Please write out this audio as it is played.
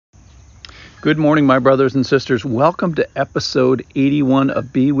Good morning, my brothers and sisters. Welcome to episode 81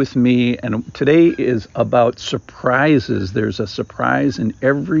 of Be With Me. And today is about surprises. There's a surprise in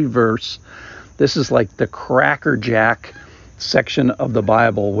every verse. This is like the Cracker Jack section of the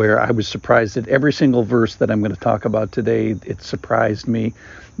Bible where I was surprised at every single verse that I'm going to talk about today. It surprised me.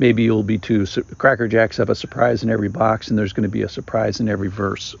 Maybe you'll be too. Cracker Jacks have a surprise in every box, and there's going to be a surprise in every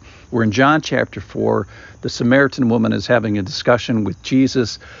verse. We're in John chapter 4. The Samaritan woman is having a discussion with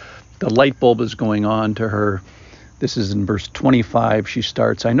Jesus. The light bulb is going on to her. This is in verse 25. She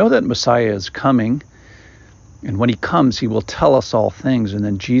starts, I know that Messiah is coming, and when he comes, he will tell us all things. And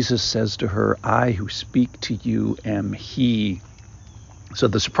then Jesus says to her, I who speak to you am he. So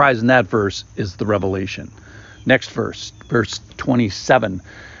the surprise in that verse is the revelation. Next verse, verse 27.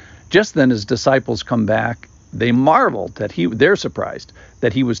 Just then his disciples come back. They marveled they're surprised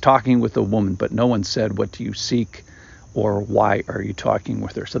that he was talking with a woman, but no one said, what do you seek? Or why are you talking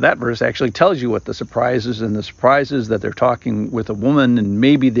with her? So that verse actually tells you what the surprise is, and the surprise is that they're talking with a woman, and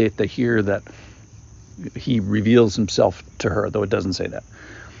maybe they hear that he reveals himself to her, though it doesn't say that.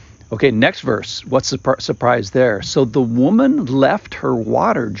 Okay, next verse. What's the surprise there? So the woman left her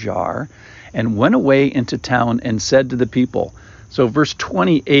water jar and went away into town and said to the people. So verse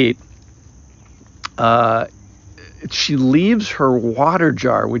 28, she leaves her water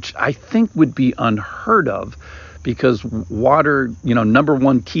jar, which I think would be unheard of, because water, number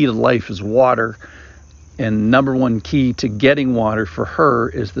one key to life is water. And number one key to getting water for her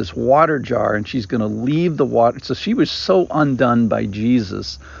is this water jar. And she's going to leave the water. So she was so undone by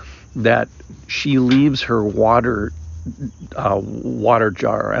Jesus that she leaves her water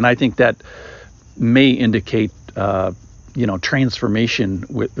jar. And I think that may indicate, transformation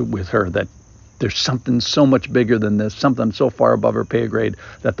with her, that there's something so much bigger than this, something so far above her pay grade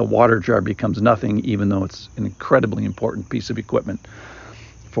that the water jar becomes nothing, even though it's an incredibly important piece of equipment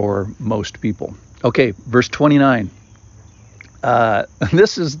for most people. Okay, verse 29.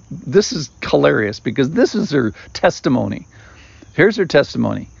 This is hilarious because this is her testimony. Here's her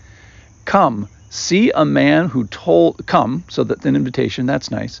testimony. Come, see a man who come, so that's an invitation,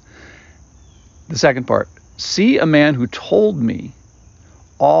 that's nice. The second part, see a man who told me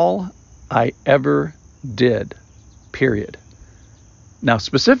all I ever did, period. Now,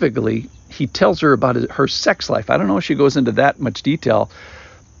 specifically, he tells her about her sex life. I don't know if she goes into that much detail.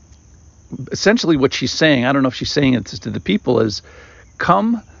 Essentially, what she's saying, I don't know if she's saying it to the people, is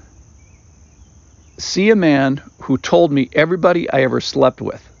come see a man who told me everybody I ever slept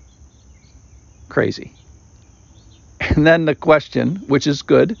with. Crazy. And then the question, which is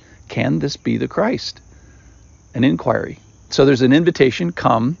good, can this be the Christ? An inquiry. So there's an invitation,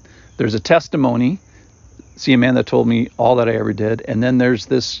 come. There's a testimony, see a man that told me all that I ever did. And then there's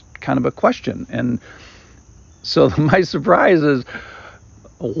this kind of a question. And so my surprise is,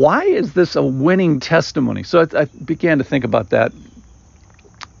 why is this a winning testimony? So I began to think about that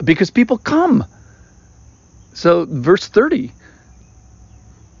because people come. So verse 30,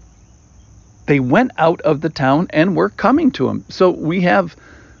 they went out of the town and were coming to him. So we have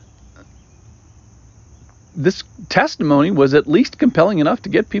this testimony was at least compelling enough to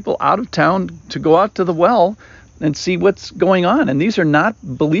get people out of town to go out to the well and see what's going on. And these are not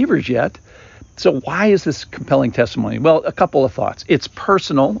believers yet. So why is this compelling testimony? Well, a couple of thoughts. It's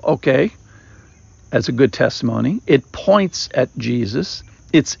personal, okay, as a good testimony. It points at Jesus.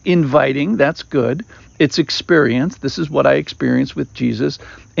 It's inviting, that's good. It's experience. This is what I experienced with Jesus.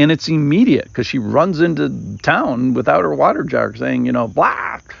 And it's immediate because she runs into town without her water jar saying,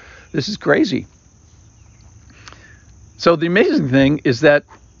 blah, this is crazy. So the amazing thing is that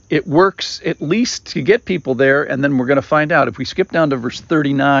it works at least to get people there, and then we're going to find out. If we skip down to verse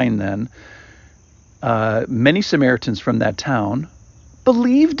 39 then, many Samaritans from that town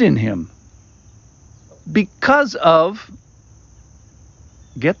believed in him because of,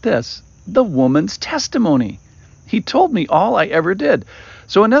 get this, the woman's testimony. He told me all I ever did.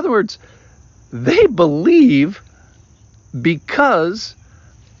 So in other words, they believe because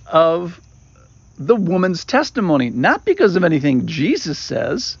of the woman's testimony, not because of anything Jesus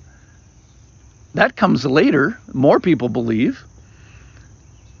says. That comes later. More people believe.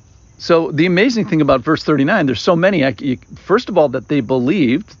 So the amazing thing about verse 39, there's so many. First of all, that they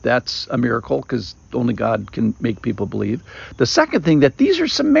believed, that's a miracle because only God can make people believe. The second thing, that these are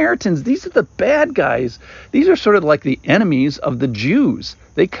Samaritans. These are the bad guys. These are sort of like the enemies of the Jews.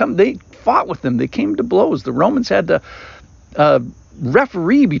 They fought with them. They came to blows. The Romans had to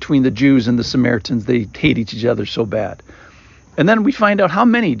referee between the Jews and the Samaritans. They hate each other so bad. And then we find out how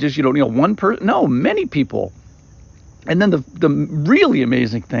many, just, one person, no, many people And then the really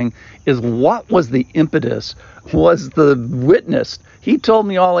amazing thing is, what was the impetus, was the witness. He told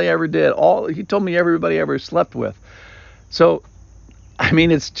me all I ever did. He told me everybody I ever slept with. So, I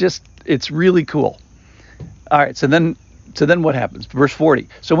mean, it's really cool. All right, so then what happens? Verse 40.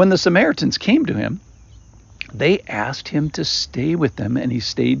 So when the Samaritans came to him, they asked him to stay with them, and he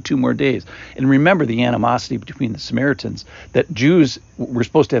stayed 2 more days. And remember the animosity between the Samaritans, that Jews were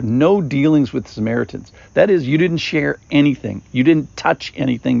supposed to have no dealings with the Samaritans. That is, you didn't share anything. You didn't touch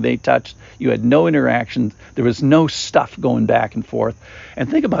anything they touched. You had no interaction. There was no stuff going back and forth. And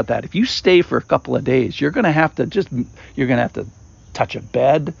think about that. If you stay for a couple of days, you're going to have to touch a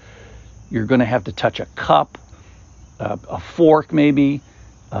bed. You're going to have to touch a cup, a fork maybe.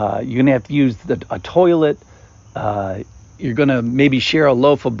 You're going to have to use a toilet. You're going to maybe share a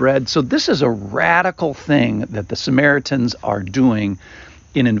loaf of bread. So this is a radical thing that the Samaritans are doing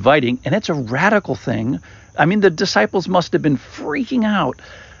in inviting, and it's a radical thing. I mean, the disciples must have been freaking out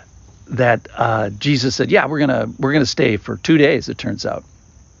that Jesus said, yeah, we're gonna stay for 2 days, it turns out.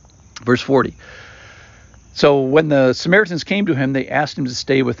 Verse 40. So when the Samaritans came to him, they asked him to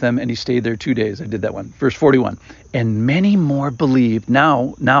stay with them, and he stayed there 2 days. I did that one. Verse 41. And many more believed.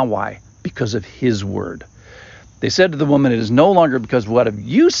 Now why? Because of his word. They said to the woman, it is no longer because of what have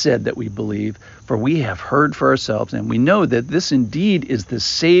you said that we believe, for we have heard for ourselves, and we know that this indeed is the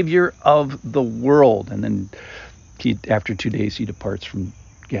Savior of the world. And then after 2 days, he departs from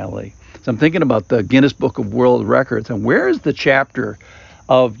Galilee. So I'm thinking about the Guinness Book of World Records, and where is the chapter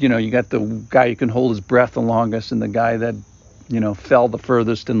of, you got the guy who can hold his breath the longest, and the guy that, fell the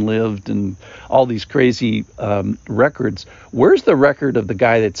furthest and lived, and all these crazy records. Where's the record of the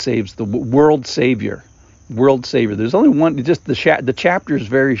guy that saves the world savior? World Savior. There's only one. Just the chapter is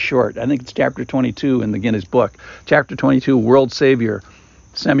very short. I think it's chapter 22 in the Guinness book. Chapter 22, World Savior,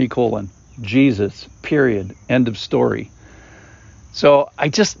 semicolon, Jesus, period, end of story. So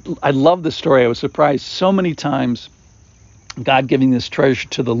I love the story. I was surprised so many times, God giving this treasure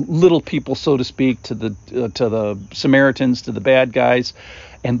to the little people, so to speak, to the Samaritans, to the bad guys,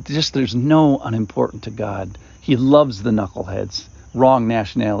 and just there's no unimportant to God. He loves the knuckleheads. Wrong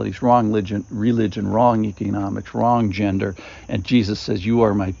nationalities, wrong religion, wrong economics, wrong gender. And Jesus says, you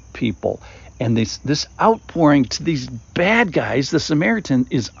are my people. And this outpouring to these bad guys, the Samaritan,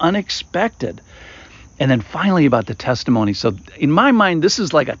 is unexpected. And then finally about the testimony. So in my mind, this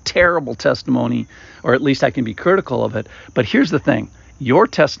is like a terrible testimony, or at least I can be critical of it. But here's the thing. Your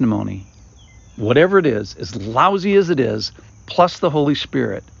testimony, whatever it is, as lousy as it is, plus the Holy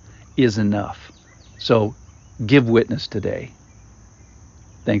Spirit, is enough. So give witness today.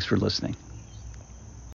 Thanks for listening.